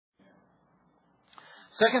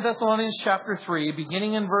2 Thessalonians chapter 3,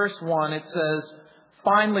 beginning in verse 1, it says,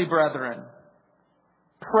 "Finally, brethren,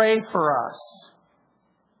 pray for us,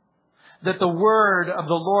 that the word of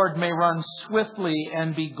the Lord may run swiftly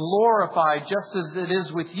and be glorified just as it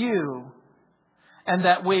is with you, and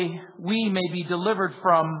that we may be delivered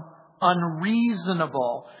from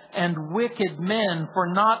unreasonable and wicked men, for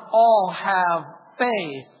not all have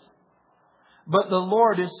faith. But the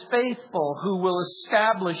Lord is faithful, who will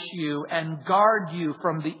establish you and guard you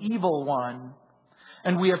from the evil one.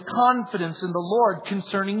 And we have confidence in the Lord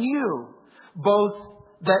concerning you, both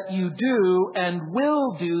that you do and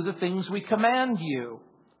will do the things we command you.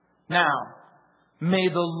 Now, may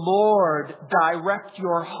the Lord direct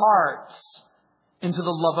your hearts into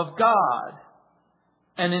the love of God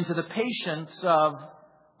and into the patience of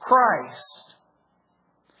Christ."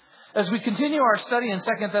 As we continue our study in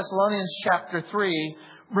 2 Thessalonians chapter 3,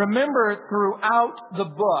 remember throughout the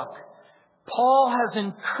book, Paul has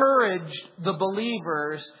encouraged the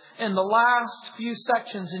believers in the last few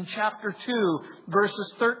sections in chapter 2,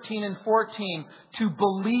 verses 13 and 14, to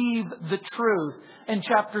believe the truth. In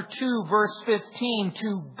chapter 2, verse 15,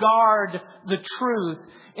 to guard the truth.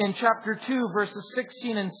 In chapter 2, verses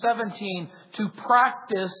 16 and 17, to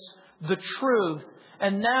practice the truth.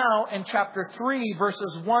 And now in chapter 3,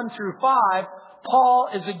 verses 1 through 5, Paul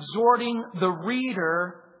is exhorting the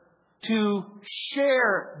reader to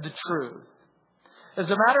share the truth. As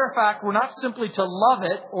a matter of fact, we're not simply to love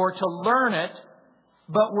it or to learn it,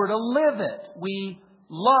 but we're to live it. We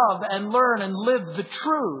love and learn and live the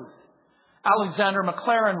truth. Alexander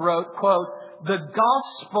McLaren wrote, quote, "The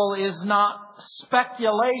gospel is not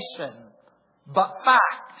speculation, but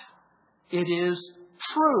fact. It is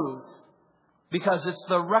truth, because it's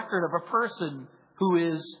the record of a person who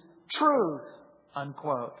is truth,"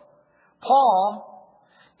 unquote. Paul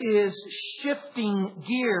is shifting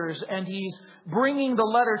gears and he's bringing the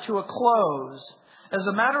letter to a close. As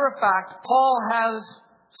a matter of fact, Paul has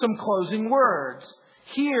some closing words.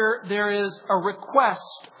 Here there is a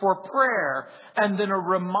request for prayer and then a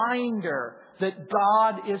reminder that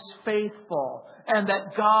God is faithful and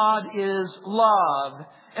that God is love.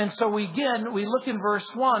 And so we look in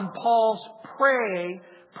verse 1, Paul's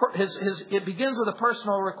it begins with a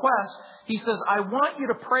personal request. He says, "I want you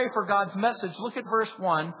to pray for God's message." Look at verse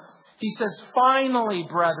 1. He says, "Finally,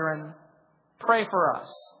 brethren, pray for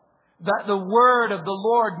us, that the word of the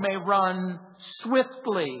Lord may run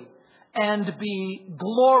swiftly and be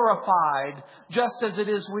glorified, just as it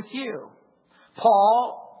is with you."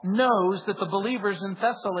 Paul knows that the believers in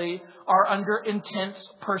Thessaly are under intense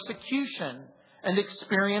persecution and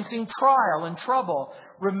experiencing trial and trouble.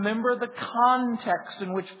 Remember the context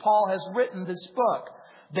in which Paul has written this book.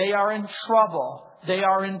 They are in trouble. They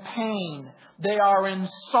are in pain. They are in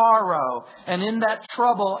sorrow. And in that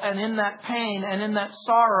trouble and in that pain and in that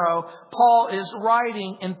sorrow, Paul is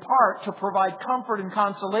writing in part to provide comfort and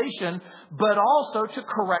consolation, but also to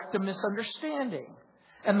correct a misunderstanding.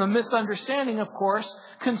 And the misunderstanding, of course,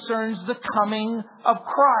 concerns the coming of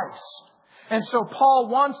Christ. And so Paul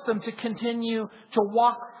wants them to continue to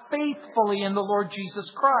walk faithfully in the Lord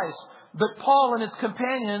Jesus Christ. But Paul and his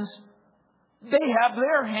companions, they have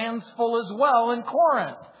their hands full as well in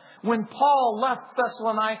Corinth. When Paul left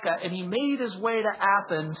Thessalonica and he made his way to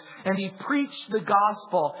Athens and he preached the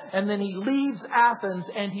gospel, and then he leaves Athens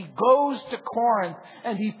and he goes to Corinth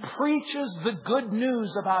and he preaches the good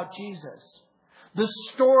news about Jesus. The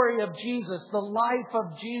story of Jesus, the life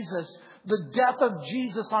of Jesus, the death of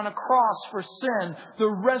Jesus on a cross for sin,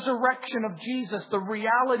 the resurrection of Jesus, the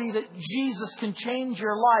reality that Jesus can change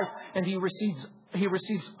your life, and he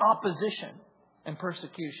receives opposition and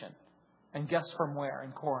persecution. And guess from where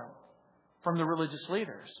in Corinth? From the religious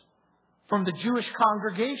leaders, from the Jewish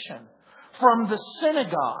congregation, from the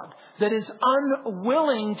synagogue that is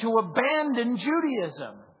unwilling to abandon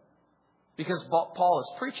Judaism, because Paul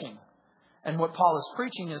is preaching. And what Paul is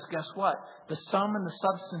preaching is, guess what? The sum and the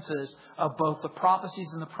substances of both the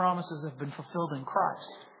prophecies and the promises have been fulfilled in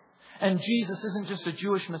Christ. And Jesus isn't just a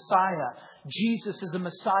Jewish Messiah. Jesus is the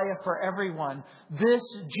Messiah for everyone. This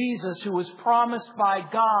Jesus who was promised by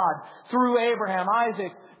God through Abraham,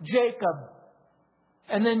 Isaac, Jacob,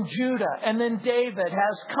 and then Judah, and then David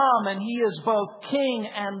has come, and he is both King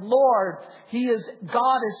and Lord.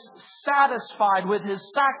 God is satisfied with his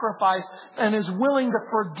sacrifice and is willing to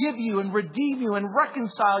forgive you and redeem you and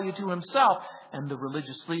reconcile you to himself. And the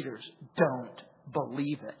religious leaders don't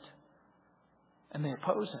believe it. And they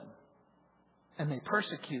oppose him. And they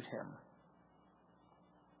persecute him.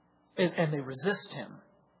 And they resist him.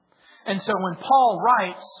 And so when Paul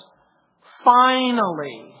writes,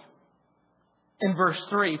 "Finally," In verse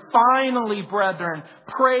 3, finally, brethren,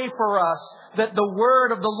 pray for us that the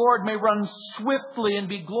word of the Lord may run swiftly and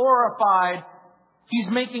be glorified. He's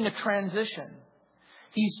making a transition.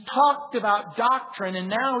 He's talked about doctrine, and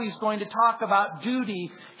now he's going to talk about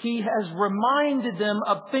duty. He has reminded them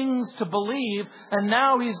of things to believe, and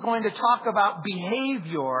now he's going to talk about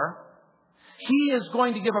behavior. He is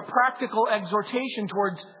going to give a practical exhortation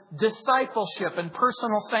towards discipleship and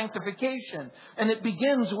personal sanctification. And it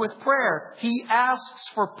begins with prayer. He asks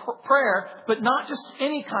for prayer, but not just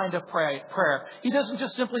any kind of prayer. He doesn't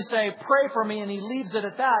just simply say, pray for me, and he leaves it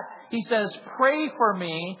at that. He says, pray for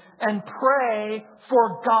me and pray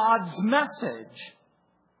for God's message.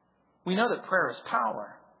 We know that prayer is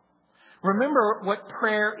power. Remember what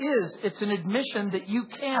prayer is. It's an admission that you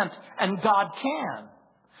can't and God can.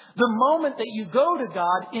 The moment that you go to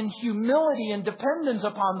God in humility and dependence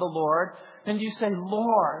upon the Lord, and you say,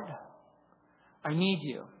 Lord, I need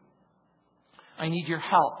you. I need your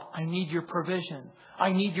help. I need your provision.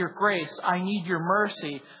 I need your grace. I need your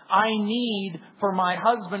mercy. I need for my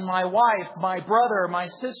husband, my wife, my brother, my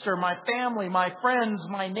sister, my family, my friends,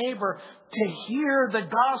 my neighbor to hear the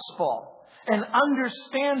gospel and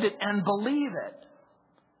understand it and believe it.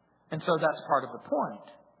 And so that's part of the point.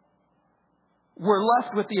 We're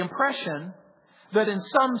left with the impression that in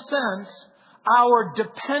some sense, our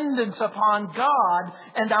dependence upon God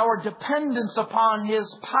and our dependence upon His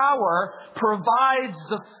power provides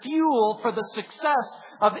the fuel for the success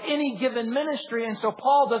of any given ministry. And so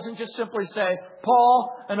Paul doesn't just simply say,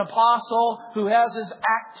 Paul, an apostle who has his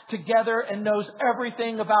act together and knows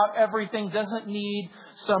everything about everything, doesn't need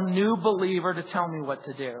some new believer to tell me what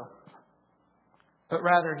to do. But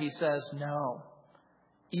rather he says, no.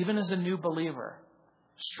 Even as a new believer,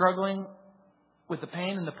 struggling with the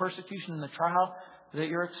pain and the persecution and the trial that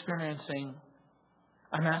you're experiencing,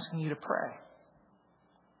 I'm asking you to pray.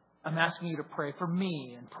 I'm asking you to pray for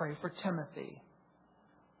me and pray for Timothy.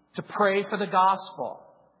 To pray for the gospel.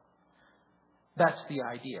 That's the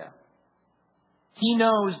idea. He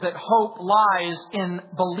knows that hope lies in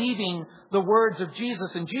believing the words of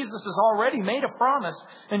Jesus. And Jesus has already made a promise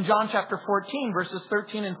in John chapter 14, verses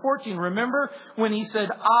 13 and 14. Remember when He said,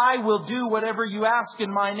 I will do whatever you ask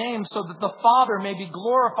in my name so that the Father may be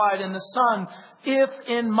glorified in the Son. If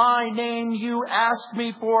in my name you ask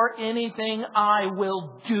me for anything, I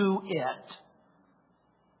will do it.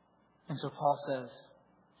 And so Paul says,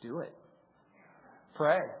 do it.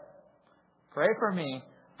 Pray. Pray for me.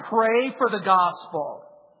 Pray for the gospel.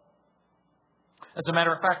 As a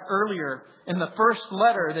matter of fact, earlier in the first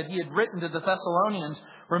letter that he had written to the Thessalonians,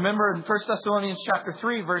 remember in 1 Thessalonians chapter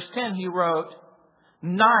 3, verse 10, he wrote,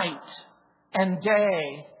 night and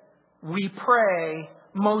day we pray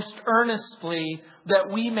most earnestly that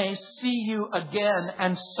we may see you again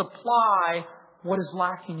and supply what is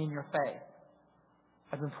lacking in your faith.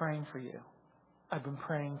 I've been praying for you. I've been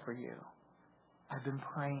praying for you. I've been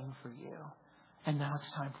praying for you. And now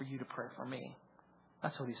it's time for you to pray for me.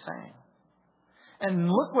 That's what he's saying. And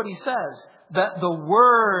look what he says. That the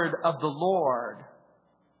word of the Lord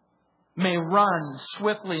may run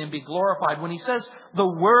swiftly and be glorified. When he says the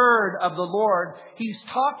word of the Lord, he's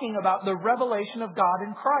talking about the revelation of God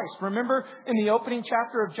in Christ. Remember in the opening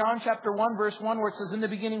chapter of John chapter 1, verse 1, where it says, in the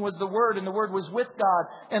beginning was the Word, and the Word was with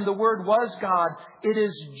God, and the Word was God. It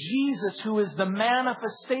is Jesus who is the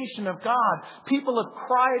manifestation of God. People have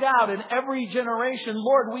cried out in every generation,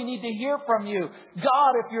 Lord, we need to hear from you.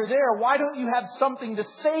 God, if you're there, why don't you have something to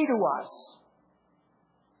say to us?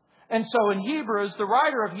 And so in Hebrews, the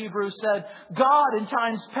writer of Hebrews said, God in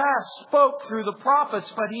times past spoke through the prophets,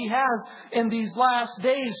 but He has in these last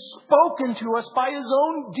days spoken to us by His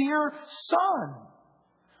own dear Son.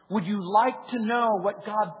 Would you like to know what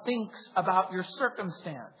God thinks about your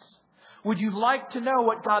circumstance? Would you like to know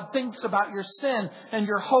what God thinks about your sin and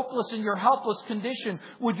your hopeless and your helpless condition?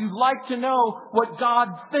 Would you like to know what God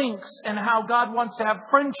thinks and how God wants to have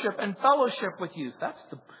friendship and fellowship with you? That's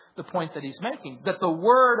the point that he's making. That the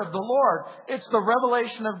word of the Lord, it's the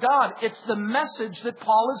revelation of God. It's the message that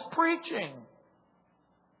Paul is preaching.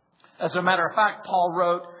 As a matter of fact, Paul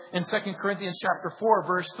wrote in 2 Corinthians chapter 4,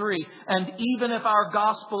 verse 3, and even if our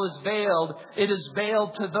gospel is veiled, it is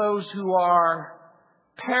veiled to those who are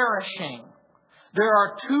perishing. There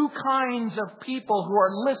are two kinds of people who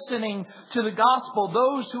are listening to the gospel.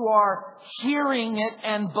 Those who are hearing it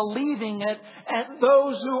and believing it, and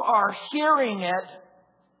those who are hearing it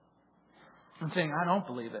and saying, I don't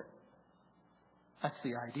believe it. That's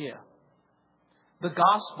the idea. The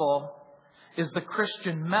gospel is the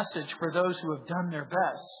Christian message for those who have done their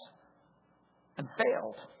best and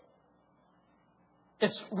failed.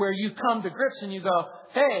 It's where you come to grips and you go,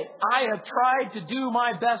 hey, I have tried to do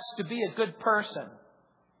my best to be a good person.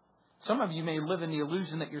 Some of you may live in the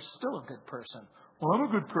illusion that you're still a good person. Well, I'm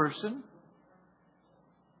a good person.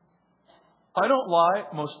 I don't lie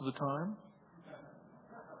most of the time.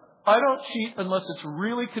 I don't cheat unless it's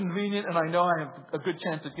really convenient and I know I have a good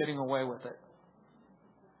chance of getting away with it.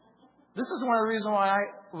 This is one of the reasons why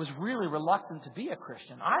I was really reluctant to be a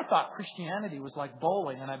Christian. I thought Christianity was like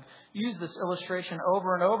bowling, and I've used this illustration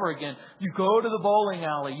over and over again. You go to the bowling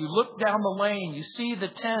alley, you look down the lane, you see the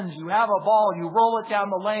tens, you have a ball, you roll it down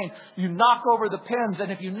the lane, you knock over the pins,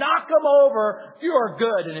 and if you knock them over, you are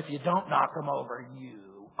good, and if you don't knock them over,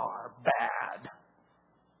 you are bad.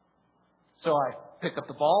 So I pick up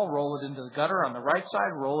the ball, roll it into the gutter on the right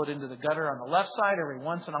side, roll it into the gutter on the left side. Every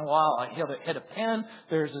once in a while, I hit a pin.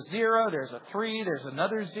 There's a 0, there's a 3, there's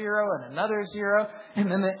another 0, and another 0.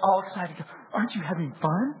 And then they all excited go, aren't you having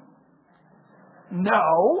fun?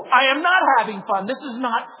 No, I am not having fun. This is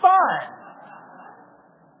not fun.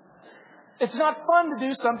 It's not fun to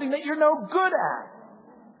do something that you're no good at.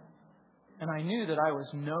 And I knew that I was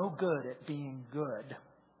no good at being good.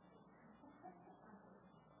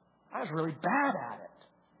 I was really bad at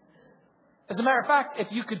it. As a matter of fact, if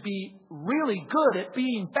you could be really good at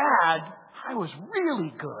being bad, I was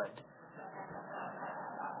really good.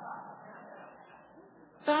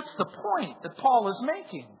 That's the point that Paul is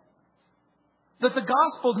making. That the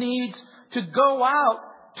gospel needs to go out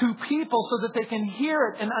to people so that they can hear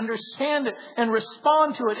it and understand it and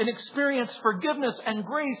respond to it and experience forgiveness and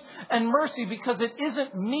grace and mercy, because it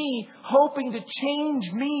isn't me hoping to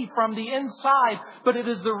change me from the inside, but it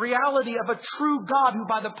is the reality of a true God who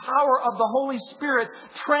by the power of the Holy Spirit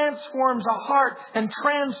transforms a heart and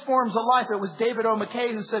transforms a life. It was David O.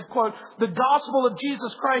 McKay who said, quote, "The gospel of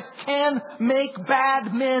Jesus Christ can make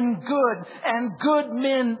bad men good and good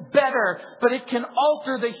men better, but it can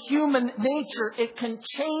alter the human nature. It can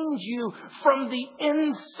change you from the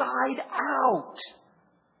inside out."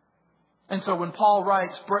 And so when Paul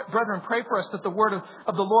writes, brethren, pray for us that the word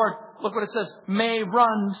of the Lord, look what it says, may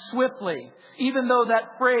run swiftly. Even though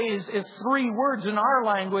that phrase is 3 words in our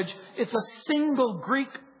language, it's a single Greek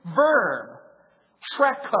verb,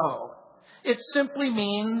 treko. It simply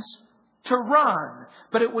means to run.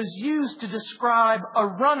 But it was used to describe a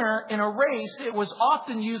runner in a race. It was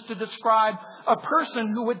often used to describe a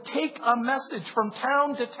person who would take a message from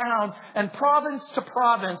town to town and province to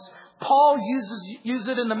province. Paul uses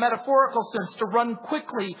it in the metaphorical sense to run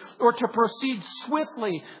quickly or to proceed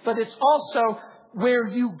swiftly. But it's also where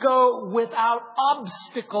you go without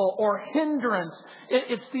obstacle or hindrance.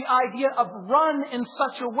 It's the idea of run in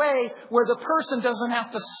such a way where the person doesn't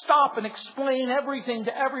have to stop and explain everything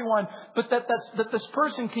to everyone, but that this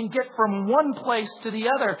person can get from one place to the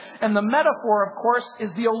other. And the metaphor, of course,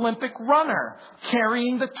 is the Olympic runner,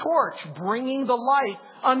 carrying the torch, bringing the light,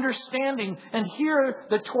 understanding. And here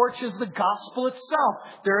the torch is the gospel itself.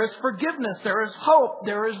 There is forgiveness, there is hope,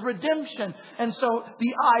 there is redemption. And so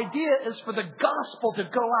the idea is for the gospel to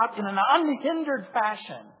go out in an unhindered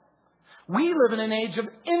fashion. We live in an age of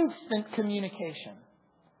instant communication.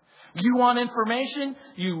 You want information,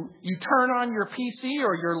 you turn on your PC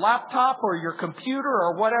or your laptop or your computer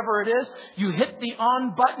or whatever it is, you hit the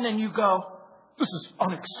on button and you go, this is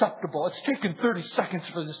unacceptable. It's taken 30 seconds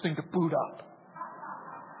for this thing to boot up.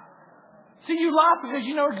 See, you laugh because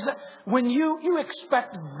you know exactly when you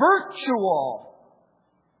expect virtual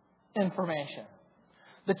information.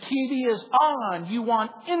 The TV is on. You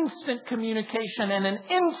want instant communication and an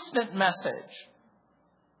instant message.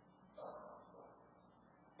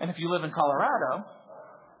 And if you live in Colorado,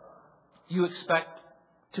 you expect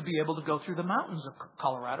to be able to go through the mountains of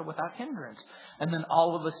Colorado without hindrance. And then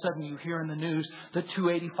all of a sudden you hear in the news that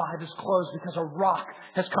 285 is closed because a rock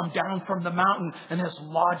has come down from the mountain and has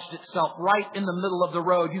lodged itself right in the middle of the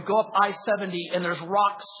road. You go up I-70 and there's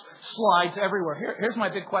rock slides everywhere. Here's my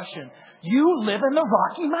big question. You live in the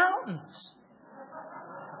Rocky Mountains.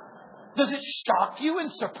 Does it shock you and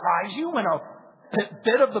surprise you when a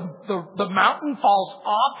bit of the mountain falls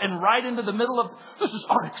off and right into the middle of, this is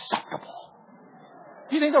unacceptable?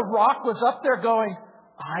 Do you think the rock was up there going,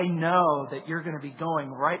 I know that you're going to be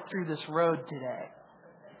going right through this road today,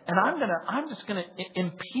 and I'm just going to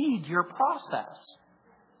impede your process?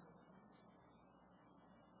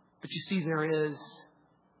 But you see, there is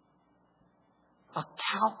a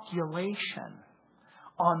calculation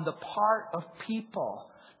on the part of people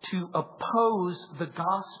to oppose the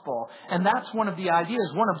gospel. And that's one of the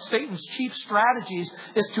ideas. One of Satan's chief strategies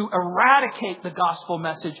is to eradicate the gospel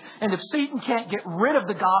message. And if Satan can't get rid of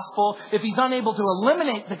the gospel, if he's unable to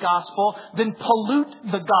eliminate the gospel, then pollute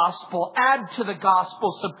the gospel, add to the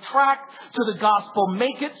gospel, subtract to the gospel,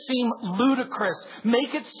 make it seem ludicrous,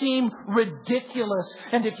 make it seem ridiculous.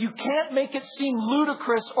 And if you can't make it seem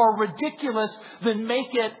ludicrous or ridiculous, then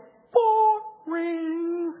make it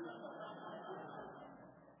boring.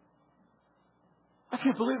 I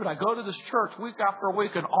can't believe it. I go to this church week after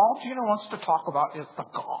week and all Gino wants to talk about is the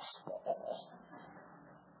gospel.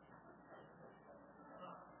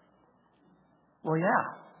 Well,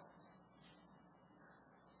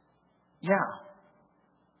 yeah.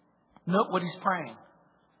 Note what he's praying.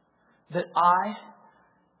 That I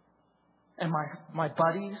and my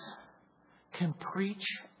buddies can preach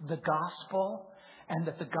the gospel, and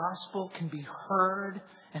that the gospel can be heard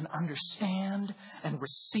and understand and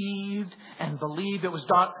received and believed. It was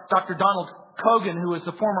Dr. Donald Cogan, who was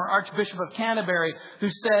the former Archbishop of Canterbury, who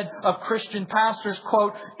said of Christian pastors,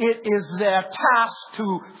 quote, "It is their task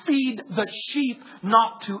to feed the sheep,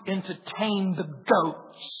 not to entertain the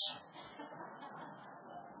goats."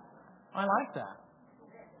 I like that.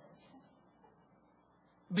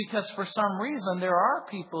 Because for some reason there are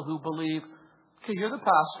people who believe, okay, you're the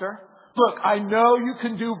pastor. Look, I know you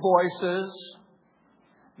can do voices.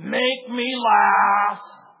 Make me laugh.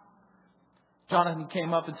 Jonathan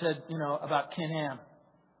came up and said, about Ken-Am.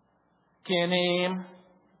 Ken-Am,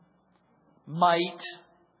 might,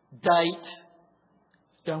 dite,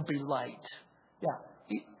 don't be light.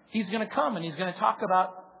 Yeah, he's going to come and he's going to talk about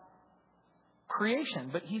creation.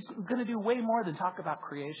 But he's going to do way more than talk about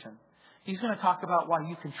creation. He's going to talk about why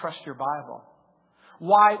you can trust your Bible.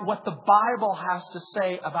 What the Bible has to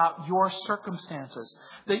say about your circumstances.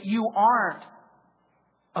 That you aren't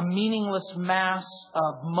a meaningless mass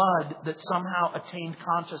of mud that somehow attained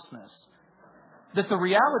consciousness. That the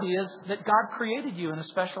reality is that God created you in a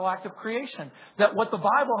special act of creation. That what the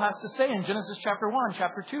Bible has to say in Genesis chapter 1,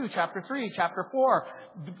 chapter 2, chapter 3, chapter 4,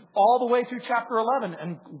 all the way through chapter 11,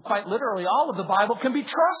 and quite literally all of the Bible can be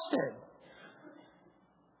trusted.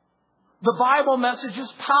 The Bible message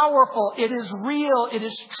is powerful. It is real. It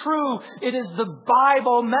is true. It is the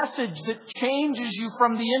Bible message that changes you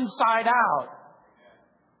from the inside out.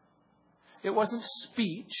 It wasn't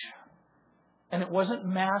speech and it wasn't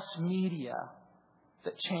mass media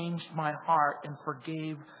that changed my heart and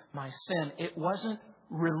forgave my sin. It wasn't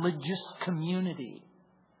religious community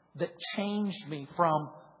that changed me from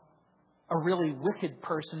a really wicked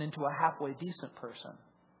person into a halfway decent person.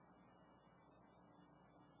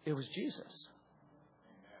 It was Jesus.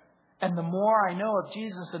 And the more I know of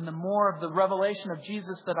Jesus and the more of the revelation of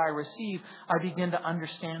Jesus that I receive, I begin to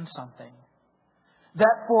understand something.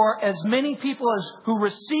 That for as many people as who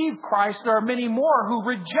receive Christ, there are many more who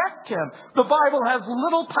reject Him. The Bible has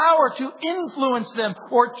little power to influence them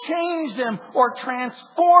or change them or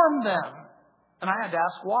transform them. And I had to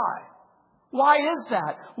ask why. Why is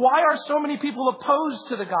that? Why are so many people opposed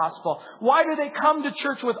to the gospel? Why do they come to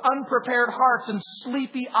church with unprepared hearts and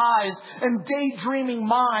sleepy eyes and daydreaming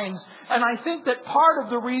minds? And I think that part of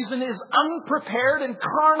the reason is unprepared and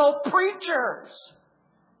carnal preachers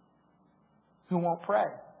who won't pray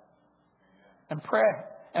and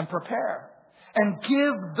prepare and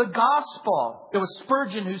give the gospel. It was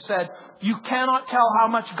Spurgeon who said, "You cannot tell how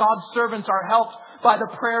much God's servants are helped by the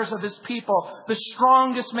prayers of His people. The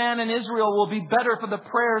strongest man in Israel will be better for the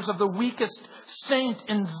prayers of the weakest saint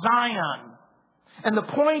in Zion." And the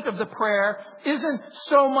point of the prayer isn't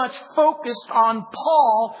so much focused on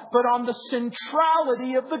Paul, but on the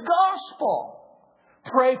centrality of the gospel.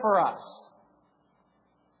 Pray for us.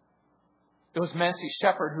 It was Nancy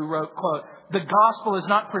Shepherd who wrote, quote, "The gospel is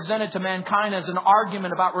not presented to mankind as an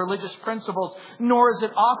argument about religious principles, nor is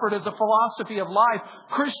it offered as a philosophy of life.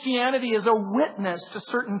 Christianity is a witness to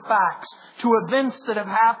certain facts, to events that have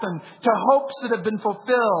happened, to hopes that have been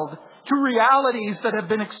fulfilled, to realities that have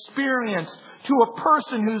been experienced, to a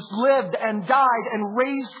person who's lived and died and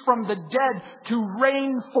raised from the dead to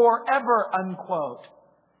reign forever," unquote.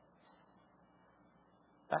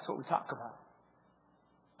 That's what we talk about.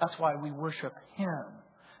 That's why we worship Him.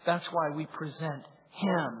 That's why we present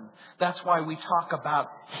Him. That's why we talk about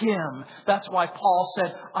Him. That's why Paul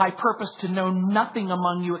said, "I purpose to know nothing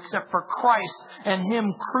among you except for Christ and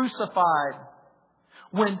Him crucified."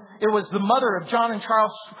 When it was the mother of John and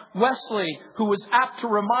Charles Wesley who was apt to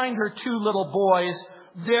remind her two little boys,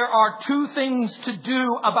 there are two things to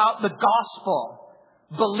do about the gospel: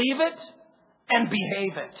 believe it and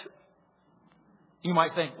behave it. You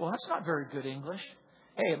might think, well, that's not very good English.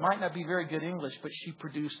 Hey, it might not be very good English, but she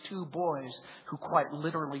produced two boys who quite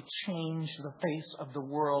literally changed the face of the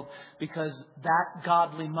world, because that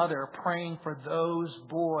godly mother praying for those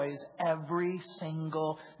boys every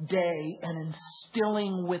single day and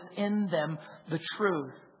instilling within them the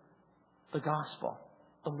truth, the gospel.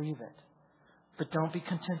 Believe it. But don't be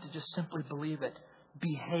content to just simply believe it.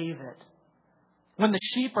 Behave it. When the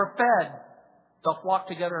sheep are fed, they'll flock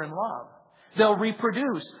together in love. They'll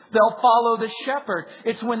reproduce. They'll follow the shepherd.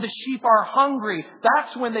 It's when the sheep are hungry.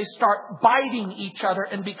 That's when they start biting each other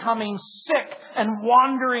and becoming sick and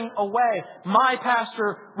wandering away. My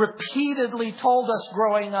pastor repeatedly told us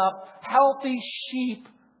growing up, healthy sheep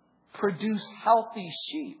produce healthy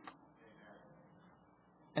sheep.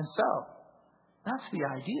 And so, that's the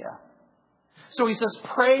idea. So he says,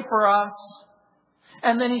 pray for us.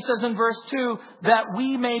 And then he says in verse 2, that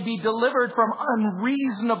we may be delivered from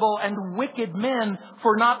unreasonable and wicked men,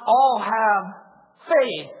 for not all have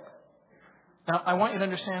faith. Now, I want you to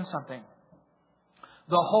understand something.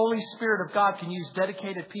 The Holy Spirit of God can use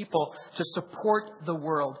dedicated people to support the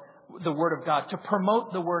Word of God, to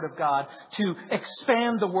promote the Word of God, to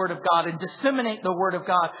expand the Word of God and disseminate the Word of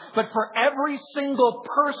God. But for every single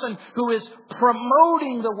person who is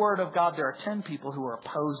promoting the Word of God, there are 10 people who are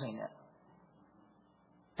opposing it.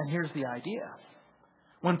 And here's the idea.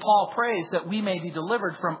 When Paul prays that we may be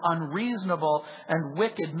delivered from unreasonable and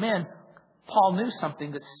wicked men, Paul knew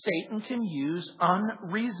something, that Satan can use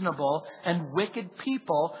unreasonable and wicked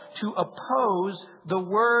people to oppose the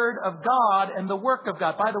Word of God and the work of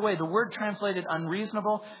God. By the way, the word translated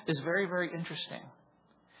unreasonable is very, very interesting.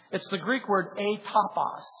 It's the Greek word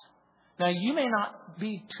atopos. Now, you may not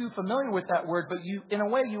be too familiar with that word, but in a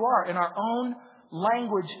way you are. In our own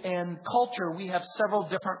language and culture, we have several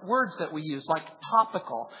different words that we use, like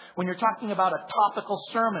topical. When you're talking about a topical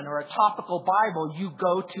sermon or a topical Bible, you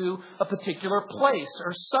go to a particular place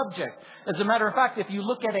or subject. As a matter of fact, if you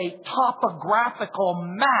look at a topographical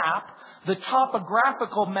map, the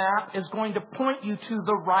topographical map is going to point you to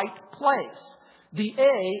the right place. The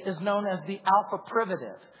A is known as the alpha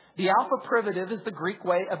privative. The alpha privative is the Greek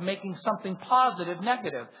way of making something positive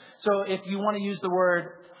negative. So if you want to use the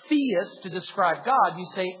word theist to describe God, you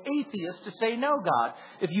say atheist to say no God.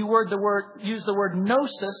 If you use the word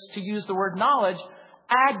gnosis to use the word knowledge,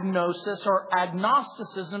 agnosis or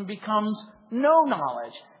agnosticism becomes no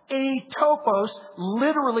knowledge. Atopos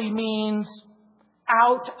literally means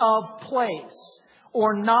out of place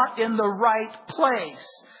or not in the right place.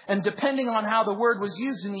 And depending on how the word was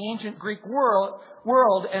used in the ancient Greek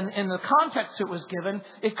world and in the context it was given,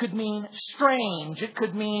 it could mean strange. It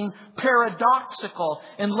could mean paradoxical.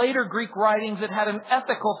 In later Greek writings, it had an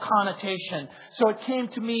ethical connotation. So it came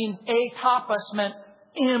to mean atopos meant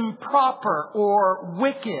improper or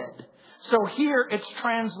wicked. So here it's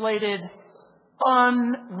translated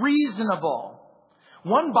unreasonable.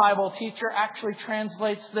 One Bible teacher actually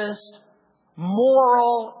translates this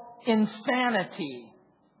moral insanity.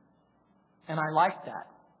 And I like that.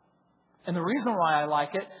 And the reason why I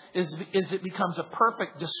like it is it becomes a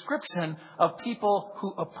perfect description of people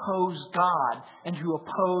who oppose God and who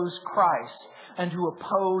oppose Christ and who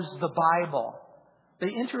oppose the Bible. They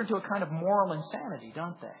enter into a kind of moral insanity,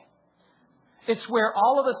 don't they? It's where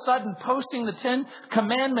all of a sudden posting the 10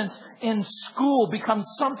 Commandments in school becomes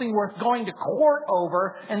something worth going to court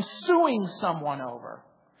over and suing someone over.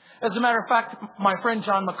 As a matter of fact, my friend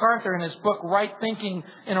John MacArthur in his book, Right Thinking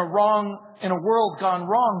in a World Gone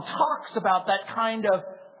Wrong, talks about that kind of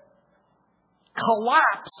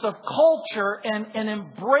collapse of culture and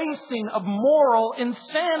embracing of moral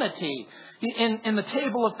insanity. In the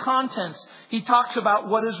table of contents, he talks about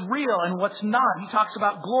what is real and what's not. He talks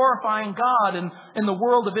about glorifying God in the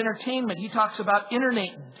world of entertainment. He talks about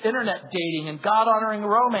internet dating and God-honoring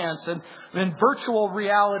romance and virtual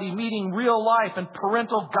reality meeting real life and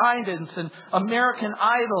parental guidance and American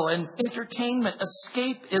Idol and entertainment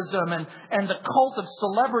escapism and the cult of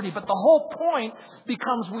celebrity. But the whole point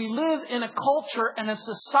becomes we live in a culture and a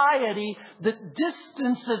society that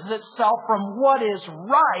distances itself from what is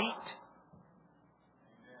right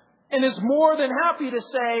and is more than happy to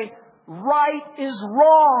say right is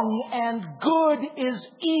wrong and good is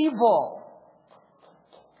evil.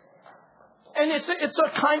 And it's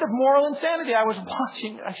a kind of moral insanity. I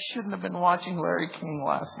shouldn't have been watching Larry King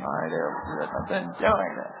last night. I've been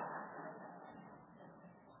doing it.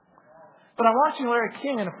 But I'm watching Larry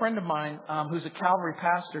King, and a friend of mine who's a Calvary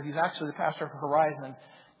pastor, he's actually the pastor of Horizon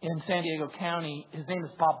in San Diego County. His name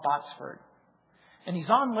is Bob Botsford. And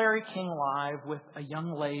he's on Larry King Live with a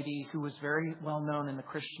young lady who was very well known in the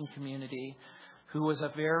Christian community, who was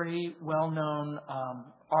a very well-known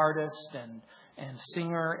artist and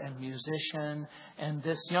singer and musician. And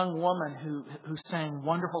this young woman who sang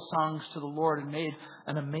wonderful songs to the Lord and made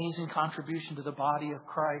an amazing contribution to the body of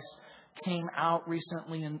Christ came out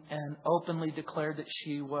recently and openly declared that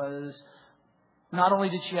she was, not only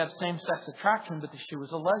did she have same-sex attraction, but that she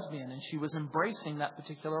was a lesbian, and she was embracing that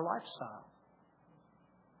particular lifestyle.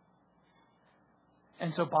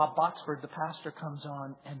 And so Bob Boxford, the pastor, comes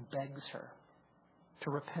on and begs her to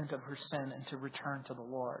repent of her sin and to return to the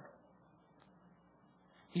Lord.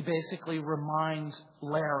 He basically reminds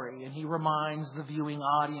Larry and he reminds the viewing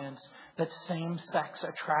audience that same-sex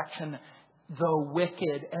attraction, though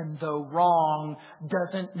wicked and though wrong,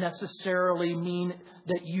 doesn't necessarily mean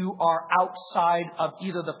that you are outside of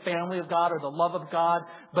either the family of God or the love of God,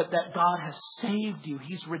 but that God has saved you.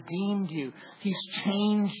 He's redeemed you. He's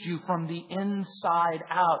changed you from the inside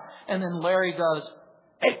out. And then Larry goes,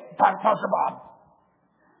 "Hey, Pastor Bob,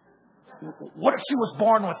 what if she was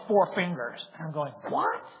born with 4 fingers?" And I'm going,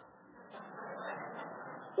 "What?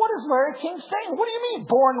 What is Larry King saying? What do you mean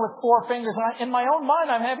born with 4 fingers?" And in my own mind,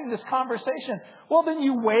 I'm having this conversation. Well, then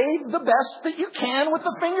you wave the best that you can with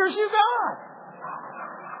the fingers you got.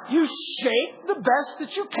 You shake the best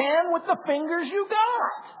that you can with the fingers you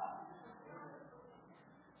got.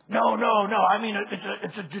 No. I mean,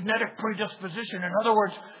 it's a genetic predisposition. In other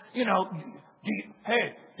words, did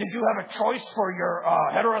you have a choice for your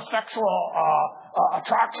heterosexual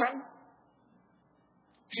attraction?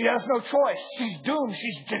 She has no choice. She's doomed.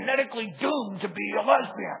 She's genetically doomed to be a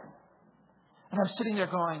lesbian. And I'm sitting there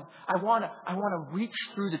going, I want to reach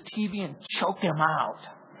through the TV and choke him out.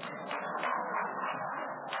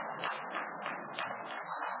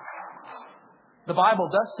 The Bible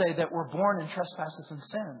does say that we're born in trespasses and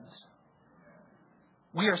sins.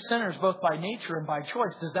 We are sinners both by nature and by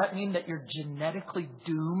choice. Does that mean that you're genetically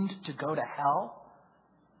doomed to go to hell?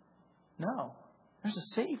 No. There's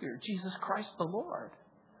a Savior, Jesus Christ the Lord.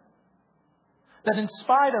 That in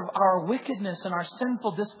spite of our wickedness and our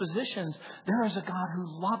sinful dispositions, there is a God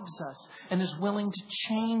who loves us and is willing to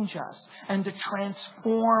change us and to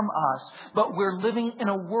transform us. But we're living in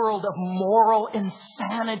a world of moral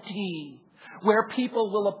insanity, where people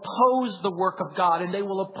will oppose the work of God and they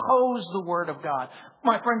will oppose the Word of God.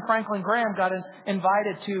 My friend Franklin Graham got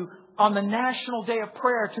invited to, on the National Day of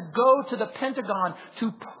Prayer, to go to the Pentagon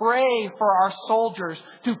to pray for our soldiers,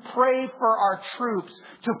 to pray for our troops,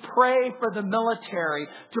 to pray for the military,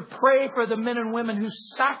 to pray for the men and women who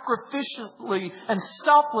sacrificially and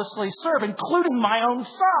selflessly serve, including my own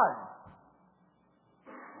son.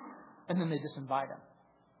 And then they disinvite him.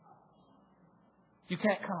 You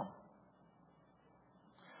can't come.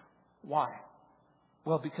 Why?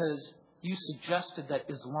 Well, because you suggested that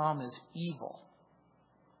Islam is evil.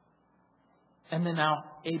 And then now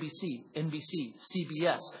ABC, NBC,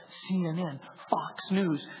 CBS, CNN, Fox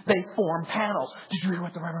News, they form panels. Did you hear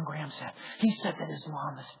what the Reverend Graham said? He said that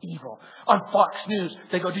Islam is evil. On Fox News,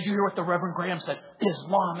 they go, "Did you hear what the Reverend Graham said?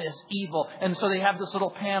 Islam is evil." And so they have this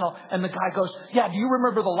little panel and the guy goes, "Yeah, do you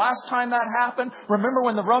remember the last time that happened? Remember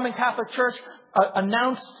when the Roman Catholic Church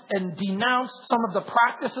announced and denounced some of the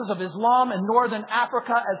practices of Islam in northern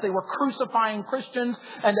Africa as they were crucifying Christians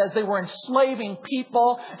and as they were enslaving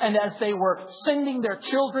people and as they were sending their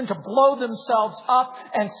children to blow themselves up,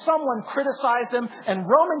 and someone criticized them and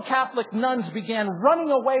Roman Catholic nuns began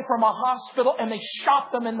running away from a hospital and they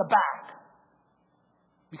shot them in the back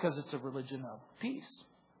because it's a religion of peace."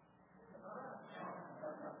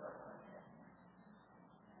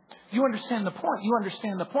 You understand the point. You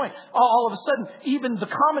understand the point. All of a sudden, even the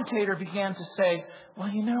commentator began to say, well,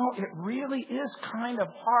 it really is kind of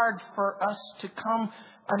hard for us to come.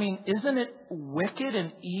 I mean, isn't it wicked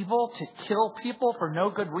and evil to kill people for no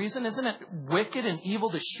good reason? Isn't it wicked and evil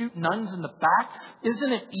to shoot nuns in the back?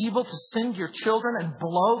 Isn't it evil to send your children and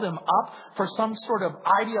blow them up for some sort of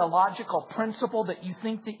ideological principle that you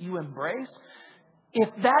think that you embrace? If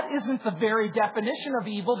that isn't the very definition of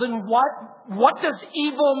evil, then what does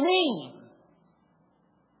evil mean?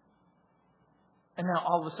 And now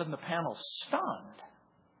all of a sudden the panel's stunned.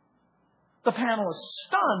 The panel is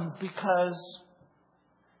stunned because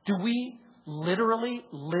do we literally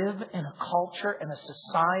live in a culture and a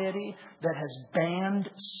society that has banned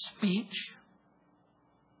speech?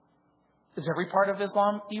 Is every part of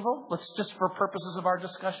Islam evil? Let's just, for purposes of our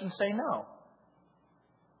discussion, say no.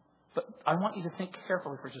 But I want you to think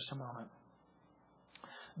carefully for just a moment.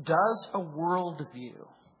 Does a worldview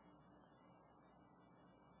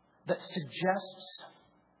that suggests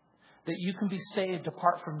that you can be saved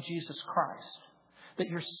apart from Jesus Christ, that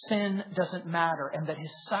your sin doesn't matter, and that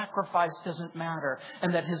His sacrifice doesn't matter,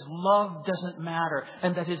 and that His love doesn't matter,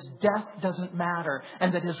 and that His death doesn't matter,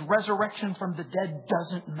 and that His resurrection from the dead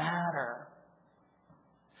doesn't matter,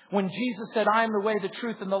 When Jesus said, I am the way, the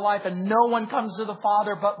truth, and the life, and no one comes to the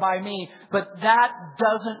Father but by me. But that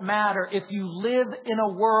doesn't matter if you live in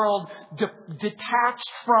a world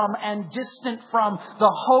detached from and distant from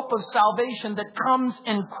the hope of salvation that comes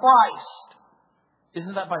in Christ.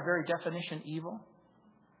 Isn't that by very definition evil?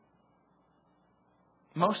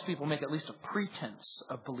 Most people make at least a pretense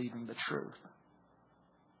of believing the truth.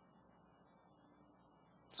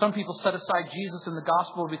 Some people set aside Jesus in the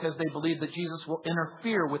gospel because they believe that Jesus will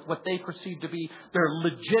interfere with what they perceive to be their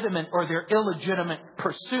legitimate or their illegitimate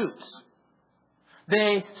pursuits.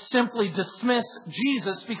 They simply dismiss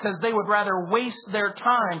Jesus because they would rather waste their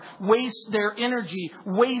time, waste their energy,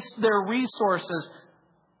 waste their resources.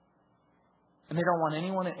 And they don't want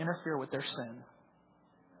anyone to interfere with their sin.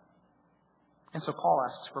 And so Paul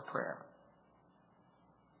asks for prayer.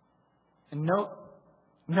 And note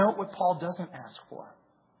what Paul doesn't ask for.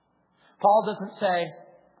 Paul doesn't say,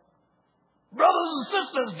 brothers and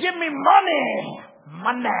sisters, give me money.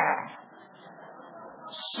 Money.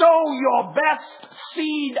 Sow your best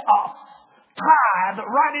seed of tithe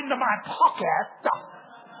right into my pocket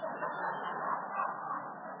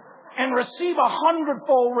and receive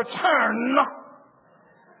 100-fold return.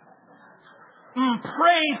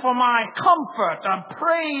 Pray for my comfort.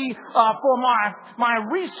 Pray for my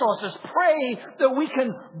resources. Pray that we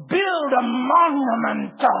can build a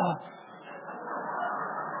monument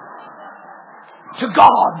to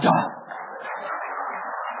God.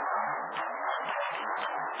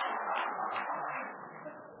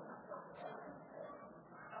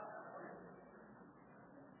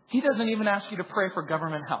 He doesn't even ask you to pray for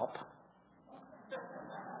government help.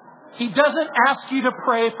 He doesn't ask you to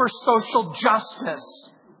pray for social justice.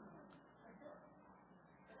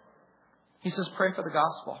 He says, pray for the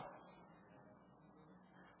gospel.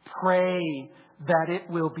 Pray that it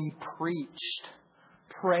will be preached.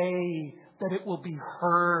 Pray that it will be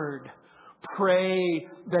heard. Pray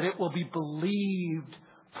that it will be believed.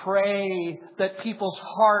 Pray that people's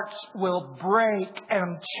hearts will break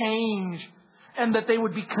and change, and that they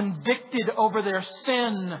would be convicted over their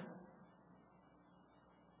sin.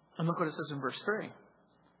 And look what it says in verse 3.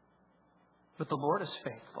 But the Lord is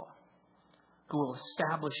faithful, who will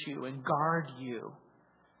establish you and guard you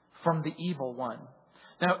from the evil one.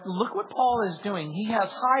 Now, look what Paul is doing. He has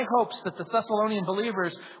high hopes that the Thessalonian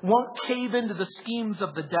believers won't cave into the schemes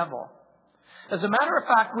of the devil. As a matter of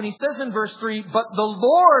fact, when he says in verse 3, but the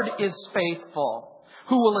Lord is faithful,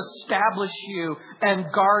 who will establish you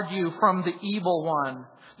and guard you from the evil one.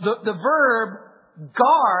 The verb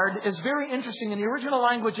guard is very interesting. In the original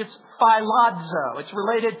language, it's phylazzo. It's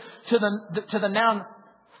related to the noun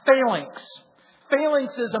phalanx.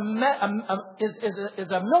 Phalanx is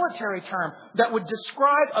a military term that would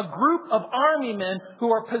describe a group of army men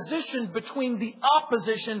who are positioned between the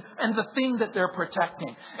opposition and the thing that they're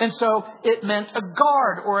protecting. And so it meant a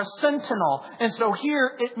guard or a sentinel. And so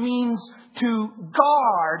here it means to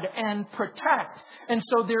guard and protect. And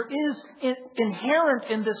so there is inherent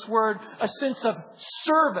in this word a sense of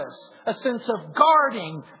service, a sense of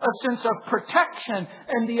guarding, a sense of protection.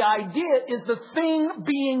 And the idea is the thing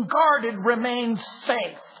being guarded remains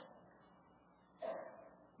safe.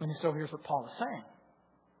 And so here's what Paul is saying.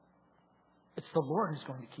 It's the Lord who's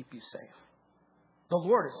going to keep you safe. The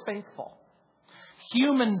Lord is faithful.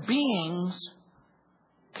 Human beings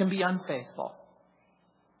can be unfaithful.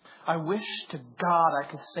 I wish to God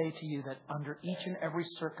I could say to you that under each and every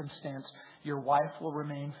circumstance, your wife will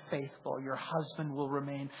remain faithful. Your husband will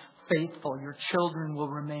remain faithful. Your children will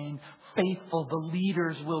remain faithful. The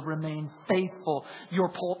leaders will remain faithful. Your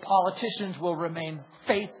politicians will remain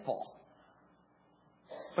faithful.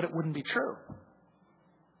 But it wouldn't be true.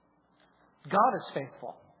 God is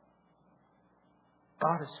faithful.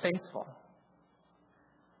 God is faithful.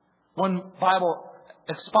 One Bible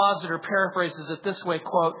expositor paraphrases it this way,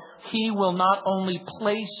 quote, He will not only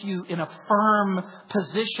place you in a firm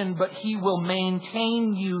position, but He will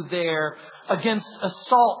maintain you there against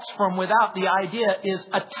assaults from without. The idea is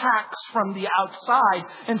attacks from the outside.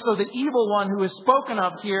 And so the evil one who is spoken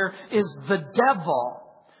of here is the devil.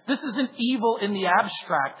 This isn't evil in the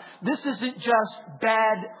abstract. This isn't just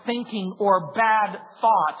bad thinking or bad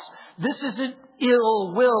thoughts. This isn't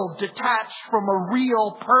ill will detached from a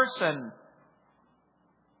real person.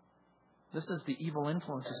 This is the evil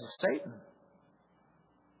influences of Satan.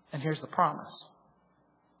 And here's the promise.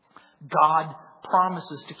 God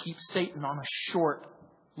promises to keep Satan on a short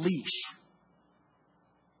leash.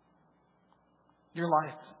 Your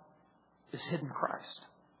life is hidden in Christ.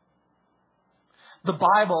 The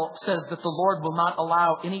Bible says that the Lord will not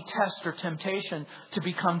allow any test or temptation to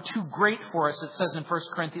become too great for us. It says in 1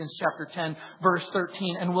 Corinthians chapter 10, verse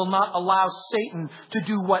 13, and will not allow Satan to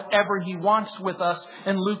do whatever he wants with us.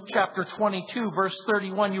 In Luke chapter 22, verse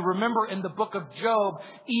 31, you remember in the book of Job,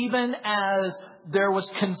 even as there was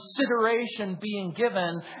consideration being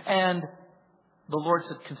given, and the Lord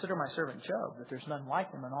said, consider my servant Job, that there's none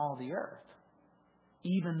like him in all the earth.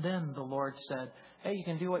 Even then the Lord said, hey, you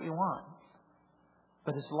can do what you want.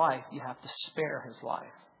 But his life, you have to spare his life.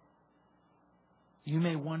 You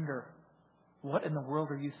may wonder, what in the world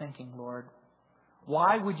are you thinking, Lord?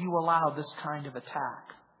 Why would you allow this kind of attack?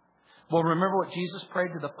 Well, remember what Jesus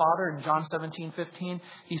prayed to the Father in John 17:15?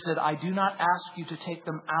 He said, I do not ask you to take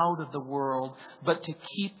them out of the world, but to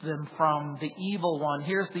keep them from the evil one.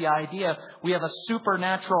 Here's the idea. We have a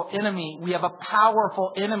supernatural enemy. We have a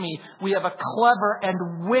powerful enemy. We have a clever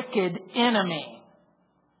and wicked enemy.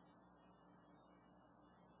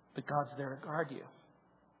 But God's there to guard you,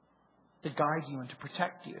 to guide you and to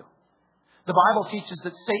protect you. The Bible teaches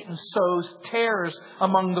that Satan sows tares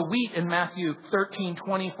among the wheat in Matthew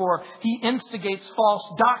 13:24. He instigates false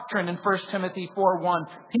doctrine in 1 Timothy 4:1.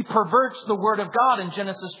 He perverts the Word of God in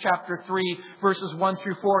Genesis chapter 3, verses 1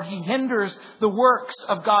 through 4. He hinders the works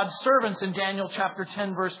of God's servants in Daniel chapter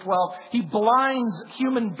 10, verse 12. He blinds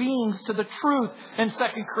human beings to the truth in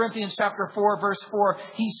 2 Corinthians chapter 4, verse 4.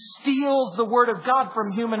 He steals the Word of God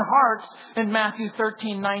from human hearts in Matthew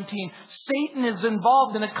 13:19. Satan is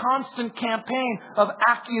involved in a constant campaign of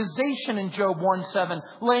accusation in Job 1:7,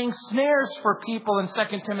 laying snares for people in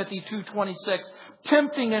 2 Timothy 2:26,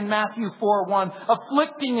 tempting in Matthew 4:1,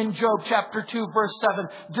 afflicting in Job chapter 2 verse 7,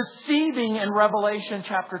 deceiving in Revelation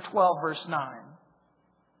chapter 12 verse 9.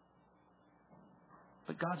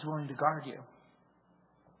 But God's willing to guard you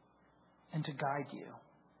and to guide you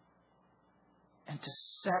and to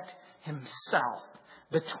set Himself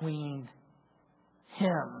between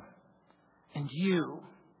Him and you.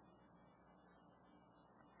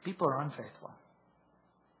 People are unfaithful,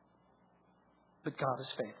 but God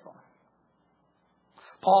is faithful.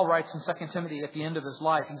 Paul writes in 2 Timothy at the end of his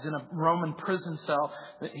life, he's in a Roman prison cell.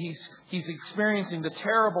 He's experiencing the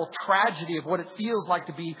terrible tragedy of what it feels like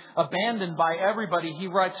to be abandoned by everybody. He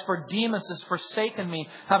writes, for Demas has forsaken me,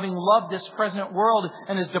 having loved this present world,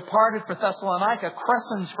 and has departed for Thessalonica,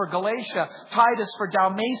 Crescens for Galatia, Titus for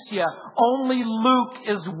Dalmatia. Only Luke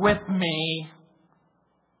is with me.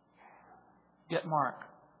 Yet Mark,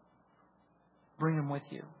 bring him with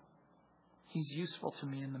you. He's useful to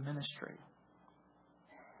me in the ministry.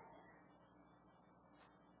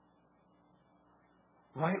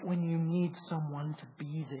 Right when you need someone to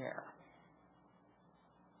be there,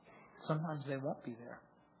 sometimes they won't be there.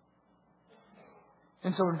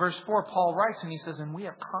 And so in verse 4, Paul writes and he says, and we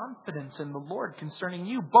have confidence in the Lord concerning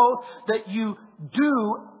you, both that you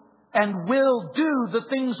do and will do the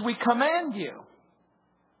things we command you.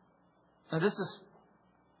 Now this is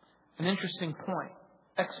an interesting point.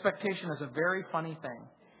 Expectation is a very funny thing.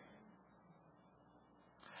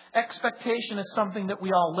 Expectation is something that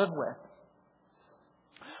we all live with.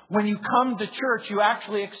 When you come to church, you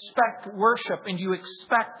actually expect worship and you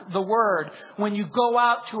expect the Word. When you go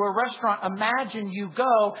out to a restaurant, imagine you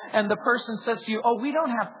go and the person says to you, oh, we don't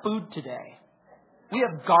have food today. We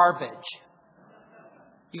have garbage.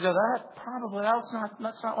 You go, that's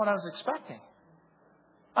not what I was expecting.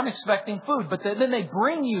 I'm expecting food. But then they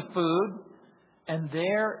bring you food and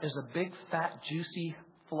there is a big, fat, juicy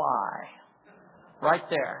fly right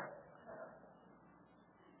there.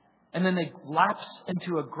 And then they lapse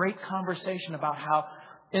into a great conversation about how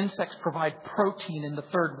insects provide protein in the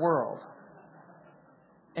third world.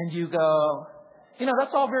 And you go,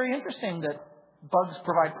 that's all very interesting that bugs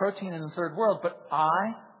provide protein in the third world, but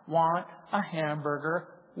I want a hamburger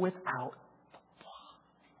without the fly.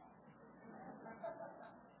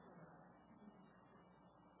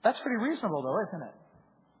 That's pretty reasonable though, isn't it?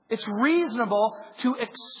 It's reasonable to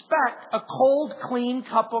expect a cold, clean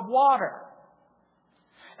cup of water.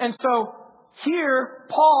 And so here,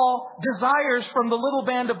 Paul desires from the little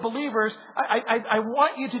band of believers, I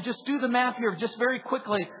want you to just do the math here just very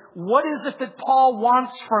quickly. What is it that Paul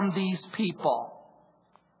wants from these people?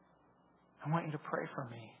 I want you to pray for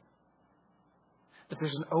me. That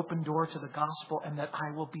there's an open door to the gospel and that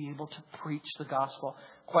I will be able to preach the gospel.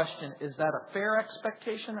 Question, is that a fair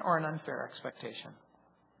expectation or an unfair expectation?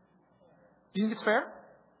 Do you think it's fair?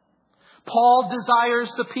 Paul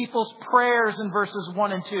desires the people's prayers in verses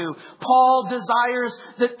 1 and 2. Paul desires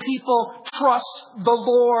that people trust the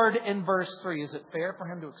Lord in verse 3. Is it fair for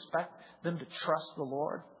him to expect them to trust the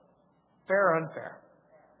Lord? Fair or unfair?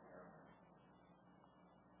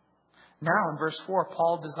 Now in verse 4,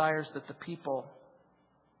 Paul desires that the people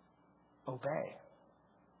obey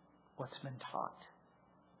what's been taught.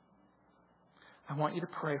 I want you to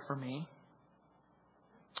pray for me.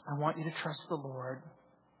 I want you to trust the Lord.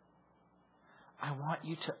 I want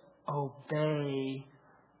you to obey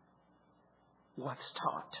what's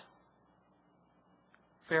taught.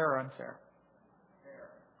 Fair or unfair?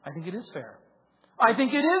 I think it is fair. I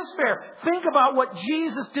think it is fair. Think about what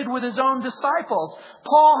Jesus did with His own disciples.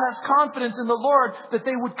 Paul has confidence in the Lord that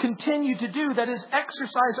they would continue to do, that is,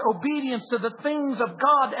 exercise obedience to the things of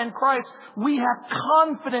God and Christ. We have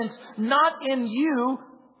confidence not in you,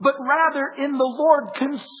 but rather in the Lord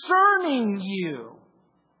concerning you.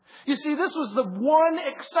 You see, this was the one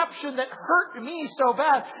exception that hurt me so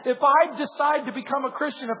bad. If I decide to become a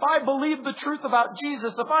Christian, if I believe the truth about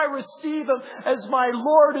Jesus, if I receive Him as my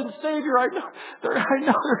Lord and Savior, I know they're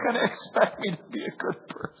going to expect me to be a good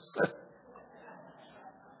person.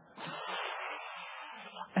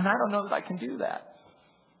 And I don't know that I can do that.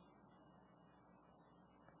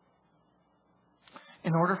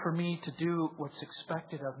 In order for me to do what's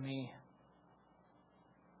expected of me,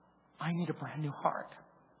 I need a brand new heart.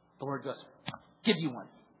 The Lord goes, give you one.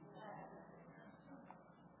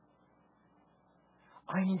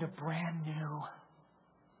 I need a brand new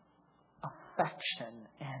affection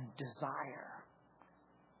and desire.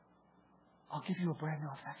 I'll give you a brand new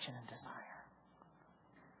affection and desire.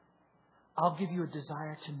 I'll give you a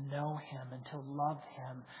desire to know Him and to love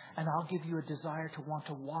Him. And I'll give you a desire to want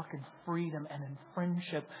to walk in freedom and in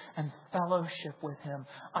friendship and fellowship with Him.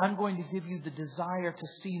 I'm going to give you the desire to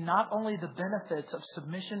see not only the benefits of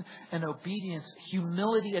submission and obedience,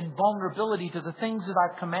 humility and vulnerability to the things that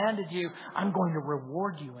I've commanded you. I'm going to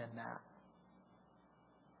reward you in that.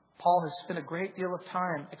 Paul has spent a great deal of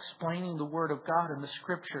time explaining the Word of God in the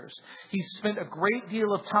Scriptures. He's spent a great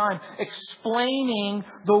deal of time explaining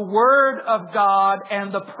the Word of God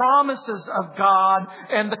and the promises of God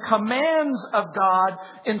and the commands of God.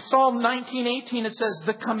 In Psalm 19:18 it says,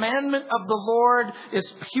 the commandment of the Lord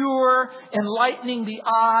is pure, enlightening the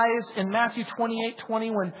eyes. In Matthew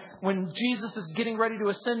 28:20, when Jesus is getting ready to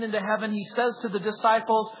ascend into heaven, He says to the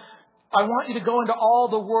disciples, I want you to go into all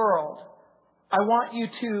the world. I want you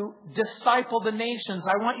to disciple the nations.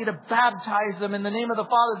 I want you to baptize them in the name of the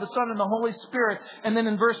Father, the Son, and the Holy Spirit. And then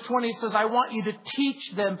in verse 20 it says, I want you to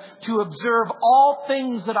teach them to observe all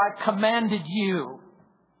things that I commanded you.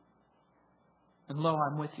 And lo,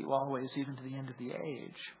 I'm with you always, even to the end of the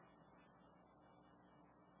age.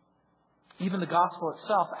 Even the gospel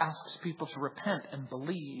itself asks people to repent and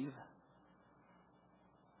believe.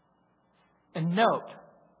 And note,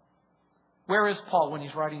 where is Paul when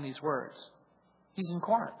he's writing these words? He's in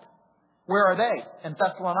Corinth. Where are they? In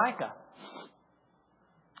Thessalonica.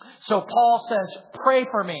 So Paul says, pray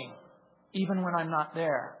for me, even when I'm not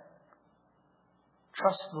there.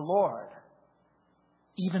 Trust the Lord,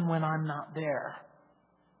 even when I'm not there.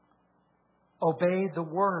 Obey the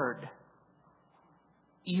Word,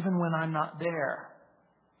 even when I'm not there.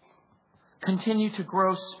 Continue to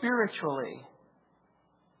grow spiritually,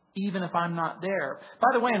 even if I'm not there. By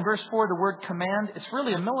the way, in verse 4, the word command, it's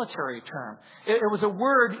really a military term. It was a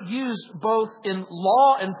word used both in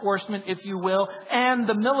law enforcement, if you will, and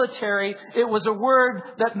the military. It was a word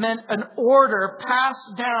that meant an order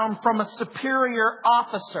passed down from a superior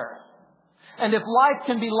officer. And if life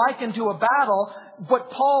can be likened to a battle,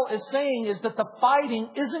 what Paul is saying is that the fighting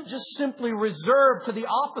isn't just simply reserved to the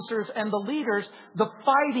officers and the leaders. The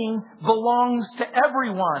fighting belongs to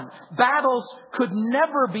everyone. Battles could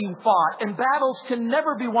never be fought, and battles can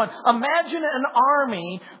never be won. Imagine an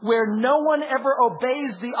army where no one ever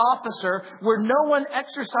obeys the officer, where no one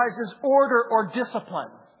exercises order or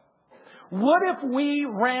discipline. What if we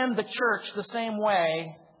ran the church the same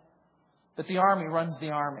way that the army runs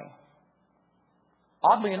the army?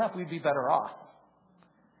 Oddly enough, we'd be better off.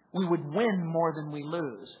 We would win more than we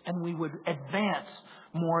lose, and we would advance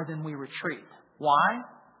more than we retreat. Why?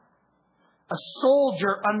 A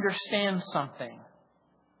soldier understands something.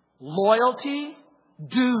 Loyalty,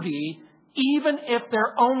 duty, even if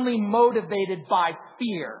they're only motivated by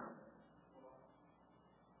fear.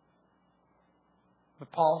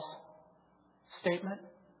 But Paul's statement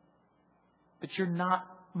that you're not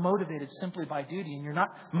motivated simply by duty, and you're not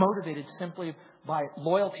motivated simply by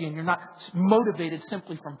loyalty, and you're not motivated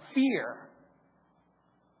simply from fear.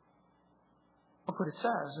 Look what it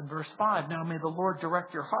says in verse 5. Now may the Lord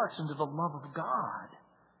direct your hearts into the love of God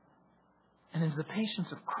and into the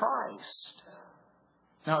patience of Christ.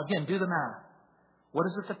 Now again, do the math. What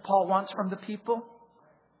is it that Paul wants from the people?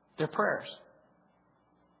 Their prayers.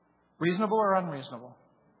 Reasonable or unreasonable?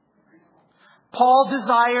 Paul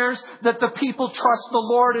desires that the people trust the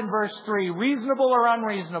Lord in verse 3. Reasonable or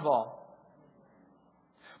unreasonable?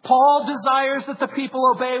 Paul desires that the people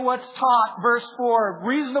obey what's taught. Verse 4,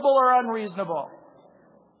 reasonable or unreasonable?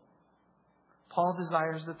 Paul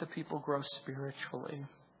desires that the people grow spiritually.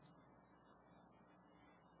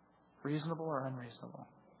 Reasonable or unreasonable?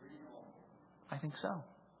 I think so.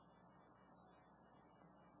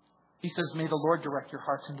 He says, may the Lord direct your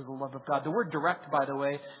hearts into the love of God. The word direct, by the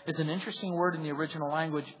way, is an interesting word in the original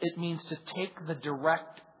language. It means to take the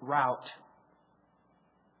direct route.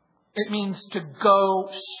 It means to go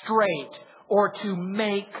straight or to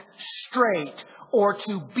make straight or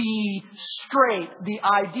to be straight. The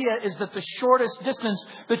idea is that the shortest distance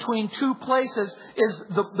between two places is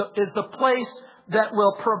the place that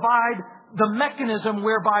will provide the mechanism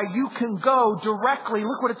whereby you can go directly.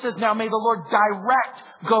 Look what it says now. May the Lord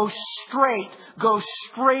go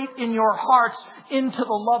straight in your hearts into the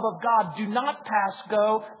love of God. Do not pass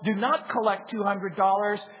go. Do not collect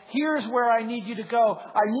 $200. Here's where I need you to go.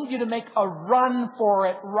 I need you to make a run for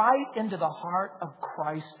it right into the heart of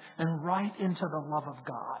Christ and right into the love of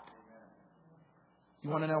God.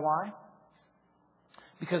 You want to know why?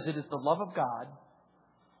 Because it is the love of God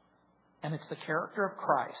and it's the character of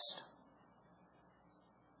Christ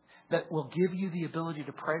that will give you the ability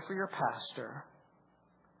to pray for your pastor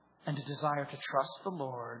and to desire to trust the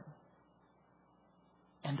Lord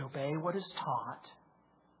and obey what is taught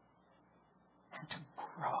and to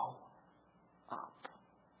grow up.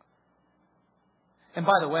 And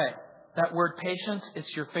by the way, that word patience,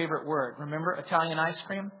 it's your favorite word. Remember Italian ice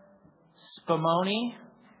cream? Spumoni.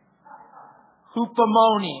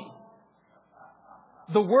 Hupomoni.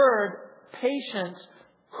 The word patience,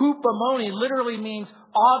 hupomoni, literally means,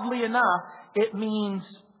 oddly enough, it means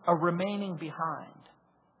a remaining behind.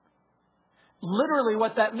 Literally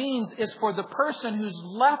what that means is for the person who's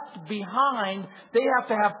left behind, they have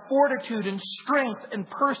to have fortitude and strength and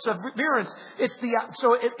perseverance.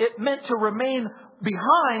 So it meant to remain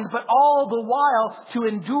behind, but all the while to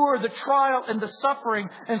endure the trial and the suffering.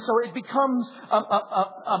 And so it becomes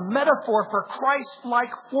a metaphor for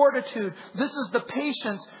Christ-like fortitude. This is the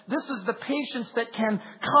patience. This is the patience that can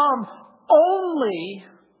come only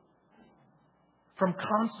from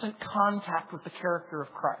constant contact with the character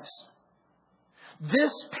of Christ.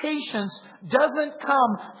 This patience doesn't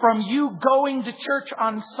come from you going to church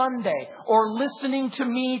on Sunday or listening to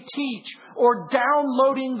me teach or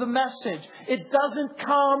downloading the message. It doesn't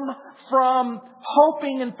come from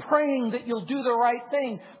hoping and praying that you'll do the right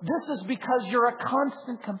thing. This is because you're a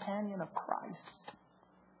constant companion of Christ.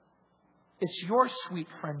 It's your sweet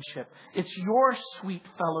friendship. It's your sweet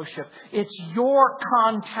fellowship. It's your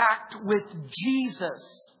contact with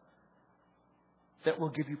Jesus that will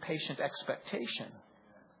give you patient expectation.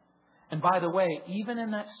 And by the way, even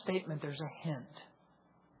in that statement, there's a hint.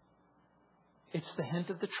 It's the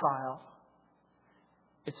hint of the trial.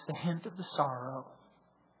 It's the hint of the sorrow.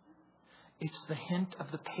 It's the hint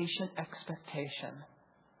of the patient expectation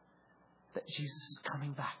that Jesus is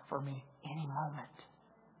coming back for me any moment.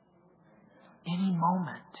 Any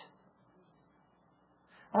moment.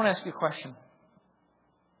 I want to ask you a question.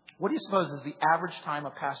 What do you suppose is the average time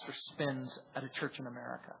a pastor spends at a church in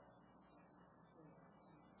America?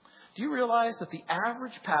 Do you realize that the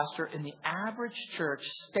average pastor in the average church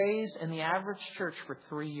stays in the average church for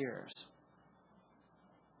 3 years?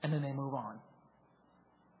 And then they move on.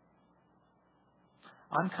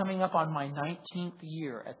 I'm coming up on my 19th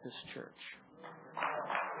year at this church.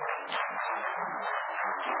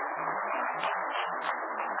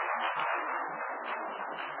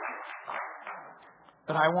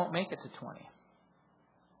 But I won't make it to 20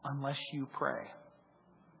 unless you pray.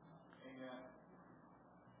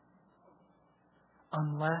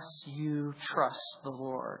 Unless you trust the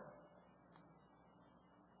Lord.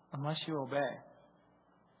 Unless you obey.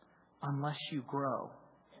 Unless you grow.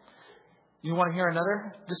 You want to hear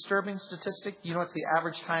another disturbing statistic? You know what's the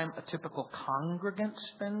average time a typical congregant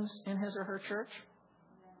spends in his or her church?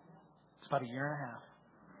 It's about 1.5 years.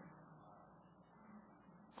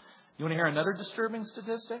 You want to hear another disturbing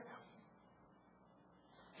statistic?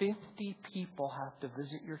 50 people have to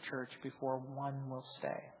visit your church before one will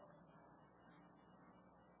stay.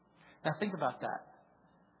 Now think about that.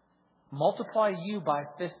 Multiply you by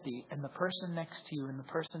 50 and the person next to you and the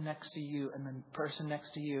person next to you and the person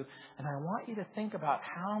next to you. And I want you to think about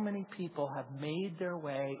how many people have made their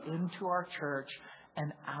way into our church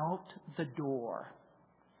and out the door.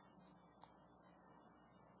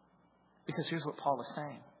 Because here's what Paul is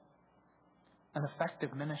saying. An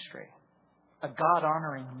effective ministry, a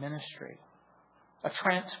God-honoring ministry, a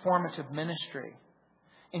transformative ministry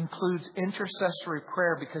includes intercessory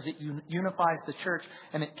prayer because it unifies the church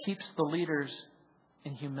and it keeps the leaders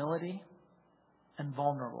in humility and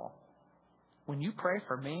vulnerable when you pray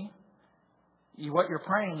for me, what you're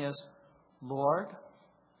praying is, Lord,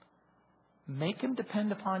 make him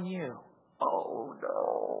depend upon you. Oh,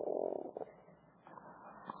 no.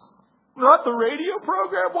 Not the radio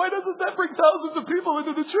program. Why doesn't that bring thousands of people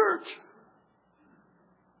into the church?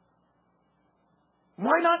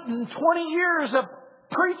 Why not in 20 years of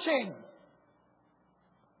preaching?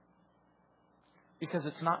 Because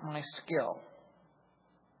it's not my skill.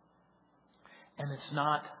 And it's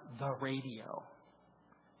not the radio.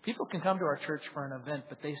 People can come to our church for an event,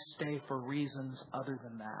 but they stay for reasons other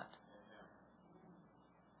than that.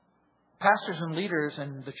 Pastors and leaders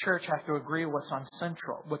and the church have to agree what's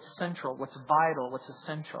central, what's vital, what's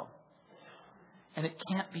essential. And it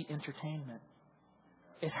can't be entertainment.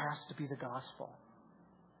 It has to be the gospel.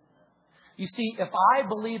 You see, if I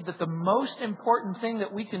believe that the most important thing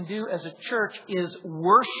that we can do as a church is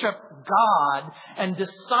worship God and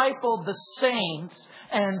disciple the saints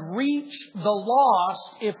and reach the lost,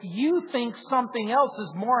 if you think something else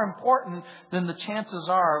is more important, then the chances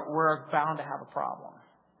are we're bound to have a problem.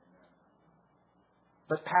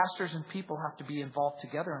 But pastors and people have to be involved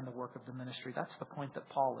together in the work of the ministry. That's the point that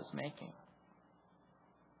Paul is making.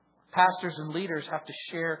 Pastors and leaders have to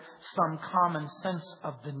share some common sense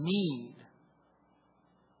of the need.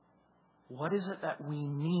 What is it that we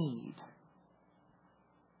need?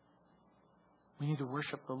 We need to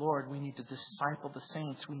worship the Lord. We need to disciple the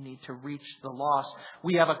saints. We need to reach the lost.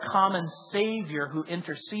 We have a common Savior who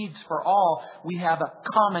intercedes for all. We have a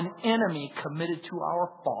common enemy committed to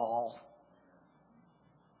our fall.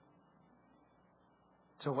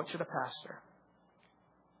 So what should a pastor?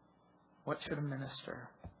 What should a minister?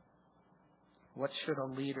 What should a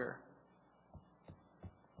leader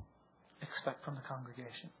expect from the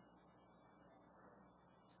congregation?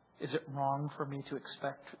 Is it wrong for me to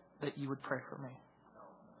expect that you would pray for me?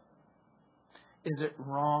 Is it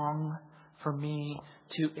wrong for me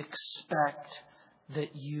to expect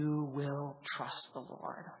that you will trust the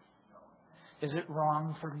Lord? Is it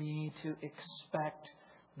wrong for me to expect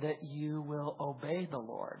that you will obey the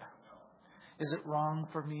Lord? Is it wrong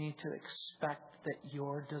for me to expect that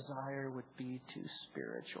your desire would be to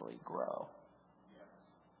spiritually grow?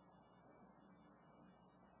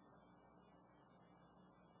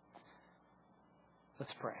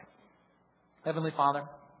 Let's pray. Heavenly Father,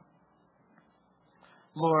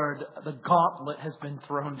 Lord, the gauntlet has been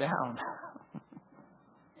thrown down.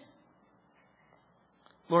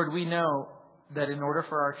 Lord, we know that in order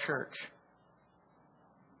for our church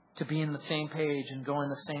to be in the same page and go in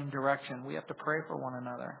the same direction, we have to pray for one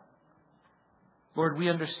another. Lord, we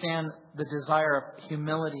understand the desire of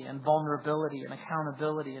humility and vulnerability and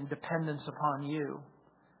accountability and dependence upon you.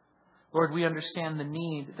 Lord, we understand the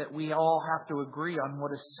need that we all have to agree on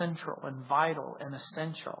what is central and vital and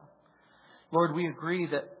essential. Lord, we agree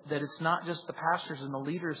that it's not just the pastors and the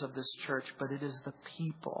leaders of this church, but it is the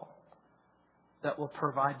people that will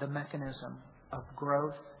provide the mechanism of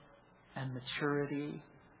growth and maturity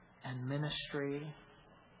and ministry.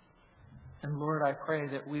 And Lord, I pray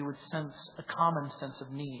that we would sense a common sense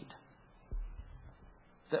of need.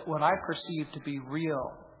 That what I perceive to be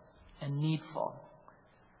real and needful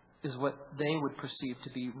is what they would perceive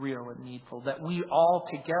to be real and needful. That we all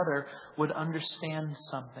together would understand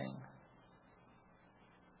something.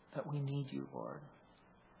 That we need you, Lord.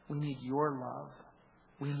 We need your love.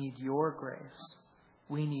 We need your grace.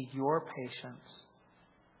 We need your patience.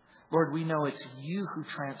 Lord, we know it's you who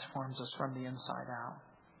transforms us from the inside out.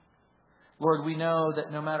 Lord, we know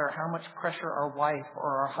that no matter how much pressure our wife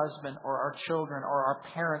or our husband or our children or our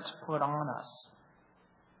parents put on us,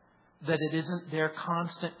 that it isn't their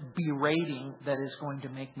constant berating that is going to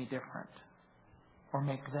make me different or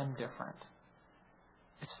make them different.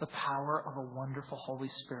 It's the power of a wonderful Holy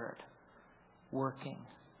Spirit working,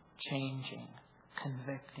 changing,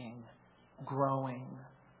 convicting, growing,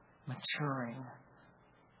 maturing,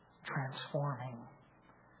 transforming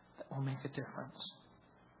that will make a difference.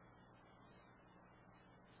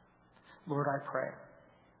 Lord, I pray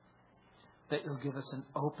that you'll give us an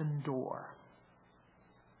open door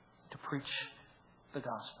to preach the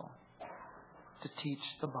gospel, to teach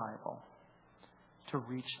the Bible, to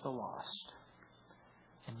reach the lost.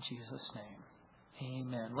 In Jesus' name,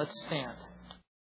 amen. Let's stand.